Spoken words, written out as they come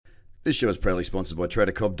This show is proudly sponsored by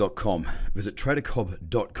TraderCobb.com. Visit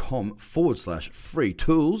TraderCobb.com/free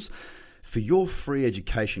tools for your free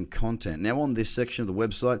education content. Now, on this section of the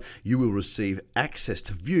website, you will receive access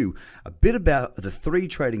to view a bit about the 3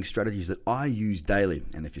 trading strategies that I use daily.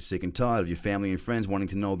 And if you're sick and tired of your family and friends wanting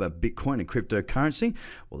to know about Bitcoin and cryptocurrency,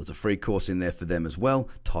 well, there's a free course in there for them as well,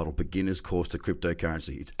 titled Beginner's Course to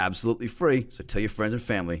Cryptocurrency. It's absolutely free, so tell your friends and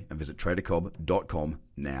family and visit TraderCobb.com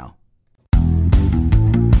now.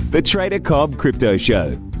 The Trader Cobb Crypto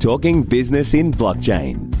Show, talking business in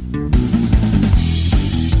blockchain.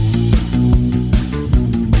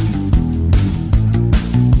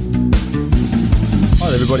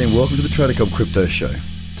 Hi everybody and welcome to the Trader Cobb Crypto Show.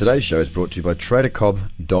 Today's show is brought to you by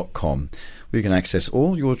TraderCobb.com, where you can access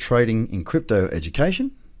all your trading in crypto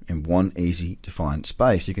education in one easy to find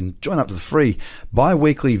space. You can join up to the free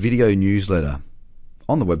bi-weekly video newsletter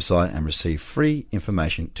on the website and receive free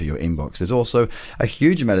information to your inbox. There's also a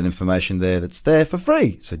huge amount of information there that's there for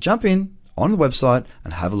free. So jump in on the website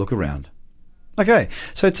and have a look around. Okay,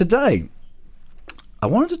 so today I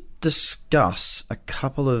wanted to discuss a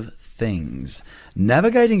couple of things: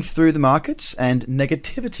 navigating through the markets and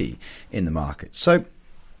negativity in the market. So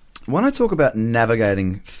when I talk about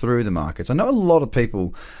navigating through the markets, I know a lot of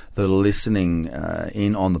people that are listening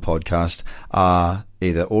in on the podcast are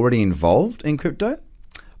either already involved in crypto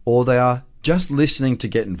or they are just listening to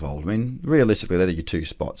get involved. I mean, realistically, they're your 2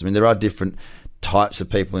 spots. I mean, there are different types of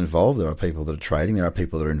people involved. There are people that are trading, there are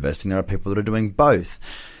people that are investing, there are people that are doing both.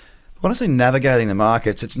 When I say navigating the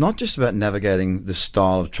markets, it's not just about navigating the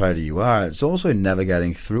style of trader you are, it's also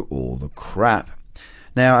navigating through all the crap.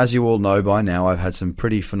 Now, as you all know by now, I've had some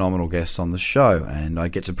pretty phenomenal guests on the show, and I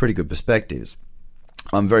get some pretty good perspectives.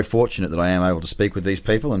 I'm very fortunate that I am able to speak with these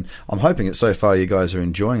people, and I'm hoping that so far you guys are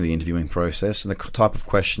enjoying the interviewing process and the type of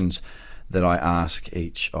questions that I ask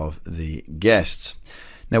each of the guests.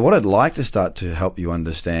 Now, what I'd like to start to help you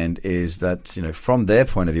understand is that, from their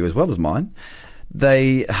point of view as well as mine,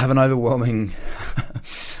 they have an overwhelming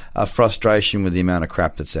frustration with the amount of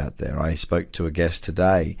crap that's out there. I spoke to a guest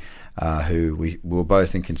today who we were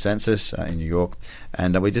both in Consensus in New York,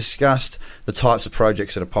 and we discussed the types of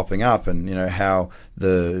projects that are popping up, and how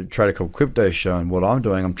the Trader Cobb Crypto Show and what I'm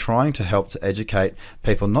doing, I'm trying to help to educate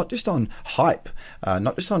people not just on hype,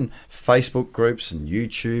 not just on Facebook groups and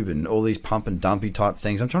YouTube and all these pump and dumpy type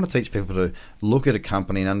things. I'm trying to teach people to look at a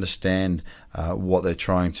company and understand what they're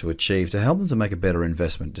trying to achieve to help them to make a better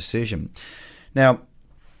investment decision. Now,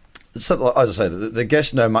 so, as I say, the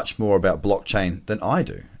guests know much more about blockchain than I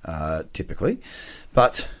do, typically,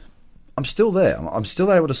 but I'm still there. I'm still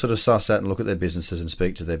able to sort of suss out and look at their businesses and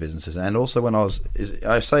speak to their businesses. And also when I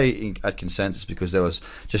say at Consensus because there was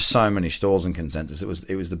just so many stalls in Consensus,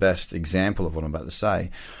 it was the best example of what I'm about to say.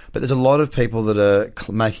 But there's a lot of people that are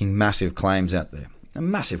making massive claims out there, and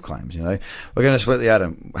massive claims. We're going to split the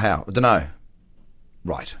atom. How? I don't know.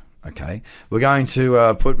 Right. Okay. We're going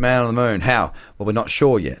to put man on the moon. How? Well, we're not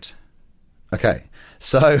sure yet. Okay,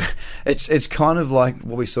 so it's kind of like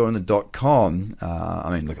what we saw in the .com.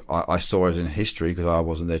 Look, I saw it in history because I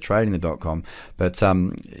wasn't there trading the .com, but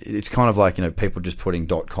it's kind of like people just putting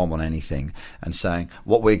 .com on anything and saying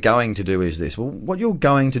what we're going to do is this. Well, what you're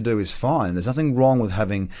going to do is fine. There's nothing wrong with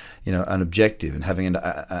having an objective and having an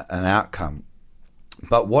outcome,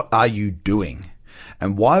 but what are you doing,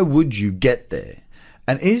 and why would you get there?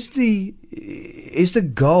 And is the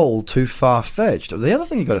goal too far-fetched? The other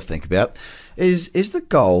thing you've got to think about is the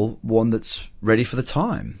goal one that's ready for the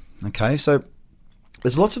time? Okay, so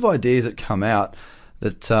there's lots of ideas that come out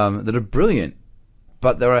that are brilliant,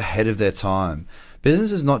 but they're ahead of their time.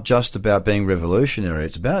 Business is not just about being revolutionary.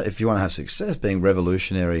 It's about, if you want to have success, being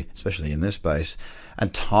revolutionary, especially in this space,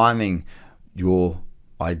 and timing your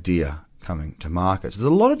idea coming to market. So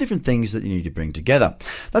there's a lot of different things that you need to bring together.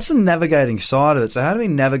 That's the navigating side of it. So how do we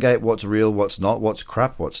navigate what's real, what's not, what's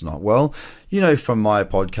crap, what's not? Well, from my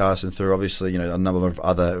podcast and through obviously, a number of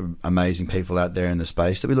other amazing people out there in the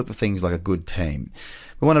space, that we look for things like a good team.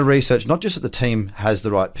 We want to research not just that the team has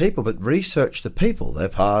the right people, but research the people, their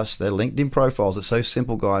past, their LinkedIn profiles. It's so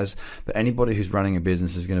simple, guys, but anybody who's running a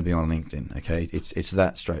business is going to be on LinkedIn. Okay, it's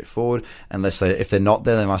that straightforward. If they're not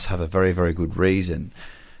there, they must have a very, very good reason.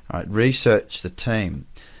 All right, research the team.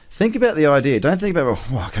 Think about the idea. Don't think about,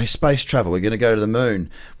 space travel. We're going to go to the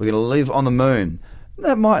moon. We're going to live on the moon.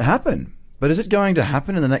 That might happen. But is it going to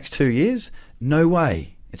happen in the next 2 years? No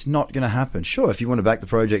way. It's not going to happen. Sure, if you want to back the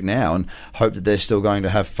project now and hope that they're still going to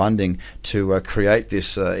have funding to create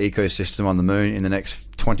this ecosystem on the moon in the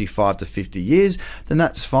next 25 to 50 years, then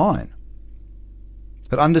that's fine.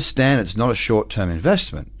 But understand it's not a short-term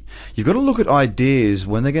investment. You've got to look at ideas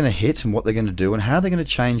when they're going to hit and what they're going to do and how they're going to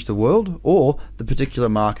change the world or the particular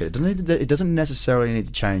market. It doesn't necessarily need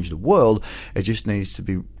to change the world. It just needs to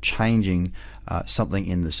be changing something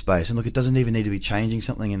in the space. And look, it doesn't even need to be changing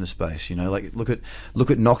something in the space. You know, like look at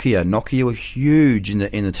Nokia. Nokia were huge in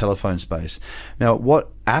the telephone space. Now,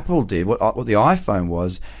 what Apple did, what the iPhone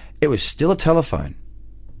was, it was still a telephone.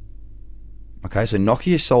 Okay, so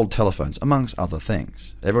Nokia sold telephones, amongst other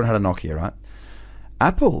things. Everyone had a Nokia, right?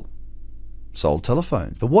 Apple sold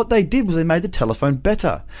telephones. But what they did was they made the telephone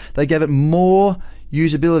better. They gave it more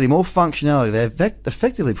usability, more functionality. They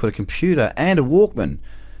effectively put a computer and a Walkman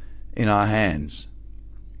in our hands.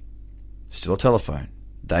 Still a telephone.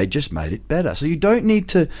 They just made it better. So you don't need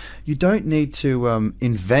to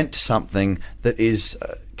invent something that is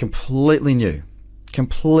completely new,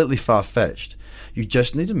 completely far-fetched. You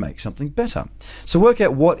just need to make something better. So work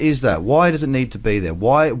out, what is that? Why does it need to be there?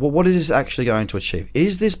 What is this actually going to achieve?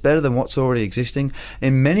 Is this better than what's already existing?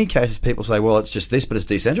 In many cases, people say, well, it's just this, but it's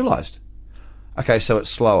decentralized. Okay, so it's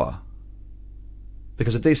slower.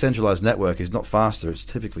 Because a decentralized network is not faster, it's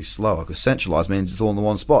typically slower. Because centralized means it's all in the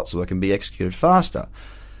one spot, so it can be executed faster.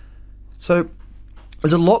 So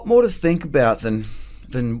there's a lot more to think about than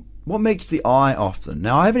what makes the eye often.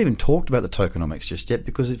 Now, I haven't even talked about the tokenomics just yet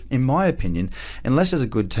because, in my opinion, unless there's a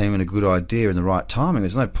good team and a good idea and the right timing,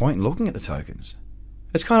 there's no point in looking at the tokens.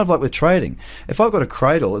 It's kind of like with trading. If I've got a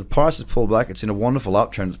cradle, the price is pulled back, it's in a wonderful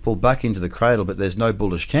uptrend, it's pulled back into the cradle, but there's no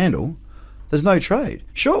bullish candle, there's no trade.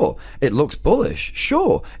 Sure, it looks bullish.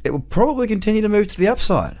 Sure, it will probably continue to move to the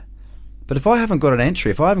upside. But if I haven't got an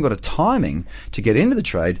entry, if I haven't got a timing to get into the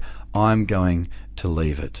trade, I'm going to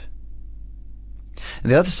leave it.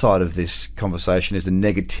 And the other side of this conversation is the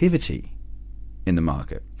negativity in the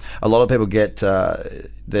market. A lot of people get their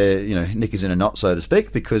knickers in a knot, so to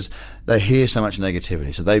speak, because they hear so much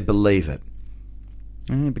negativity, so they believe it.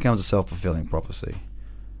 And it becomes a self-fulfilling prophecy.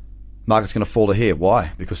 Market's going to fall to here.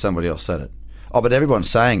 Why? Because somebody else said it. Oh, but everyone's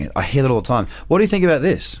saying it. I hear that all the time. What do you think about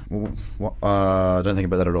this? Well, I don't think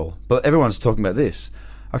about that at all. But everyone's talking about this.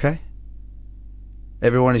 Okay.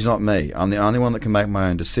 Everyone is not me. I'm the only one that can make my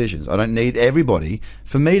own decisions. I don't need everybody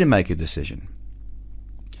for me to make a decision.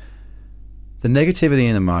 The negativity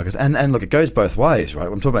in the market, and look, it goes both ways, right?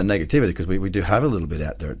 I'm talking about negativity because we do have a little bit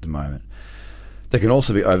out there at the moment. There can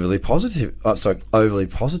also be overly positive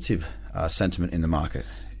sentiment in the market.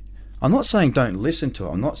 I'm not saying don't listen to it.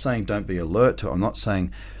 I'm not saying don't be alert to it. I'm not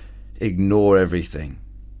saying ignore everything.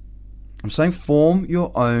 I'm saying form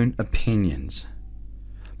your own opinions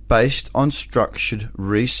based on structured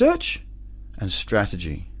research and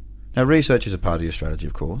strategy. Now, research is a part of your strategy,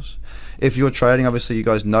 of course. If you're trading, obviously you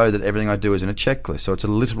guys know that everything I do is in a checklist. So it's a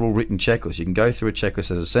literal written checklist. You can go through a checklist.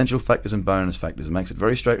 There's essential factors and bonus factors. It makes it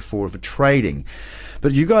very straightforward for trading.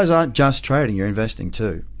 But you guys aren't just trading, you're investing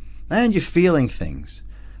too. And you're feeling things.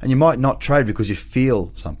 And you might not trade because you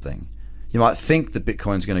feel something. You might think that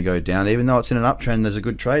Bitcoin's going to go down, even though it's in an uptrend, there's a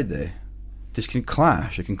good trade there. This can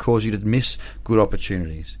clash. It can cause you to miss good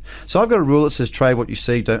opportunities. So I've got a rule that says trade what you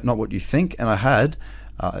see, not what you think. And I had,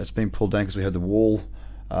 it's been pulled down because we had the wall,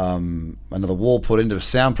 another wall put in to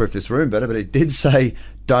soundproof this room better, but it did say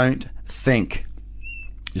don't think.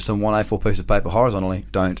 Just on one A4 piece of paper horizontally,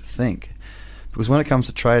 don't think. Because when it comes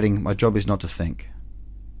to trading, my job is not to think.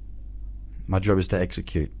 My job is to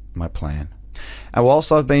execute my plan. And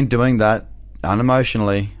whilst I've been doing that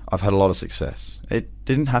unemotionally, I've had a lot of success. It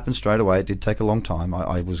didn't happen straight away. It did take a long time.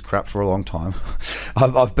 I was crap for a long time.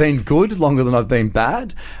 I've been good longer than I've been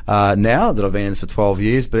bad now that I've been in this for 12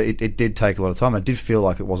 years, but it did take a lot of time. I did feel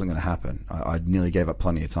like it wasn't going to happen. I nearly gave up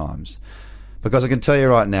plenty of times. Because I can tell you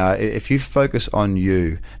right now, if you focus on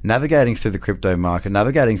you, navigating through the crypto market,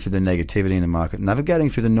 navigating through the negativity in the market,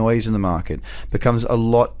 navigating through the noise in the market becomes a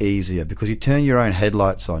lot easier because you turn your own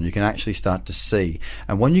headlights on. You can actually start to see.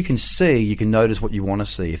 And when you can see, you can notice what you want to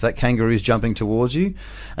see. If that kangaroo is jumping towards you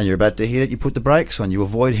and you're about to hit it, you put the brakes on. You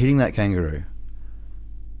avoid hitting that kangaroo.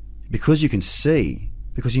 Because you can see,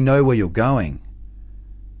 because you know where you're going.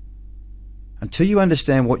 Until you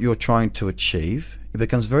understand what you're trying to achieve, it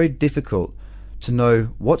becomes very difficult to know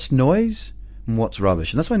what's noise and what's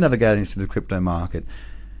rubbish. And that's why navigating through the crypto market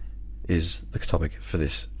is the topic for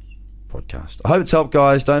this podcast. I hope it's helped,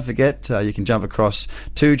 guys. Don't forget, you can jump across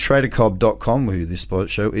to TraderCobb.com, who this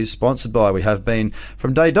show is sponsored by. We have been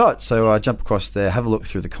from day dot. So jump across there, have a look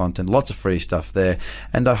through the content. Lots of free stuff there.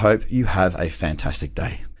 And I hope you have a fantastic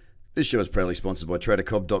day. This show is proudly sponsored by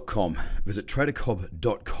TraderCobb.com. Visit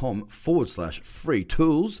TraderCobb.com/free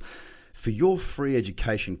tools for your free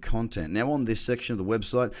education content. Now, on this section of the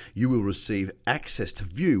website, you will receive access to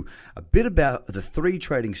view a bit about the 3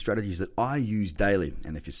 trading strategies that I use daily.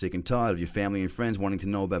 And if you're sick and tired of your family and friends wanting to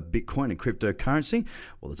know about Bitcoin and cryptocurrency,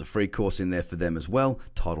 well, there's a free course in there for them as well,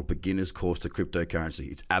 titled Beginner's Course to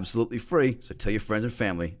Cryptocurrency. It's absolutely free, so tell your friends and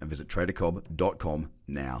family and visit tradercobb.com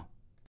now.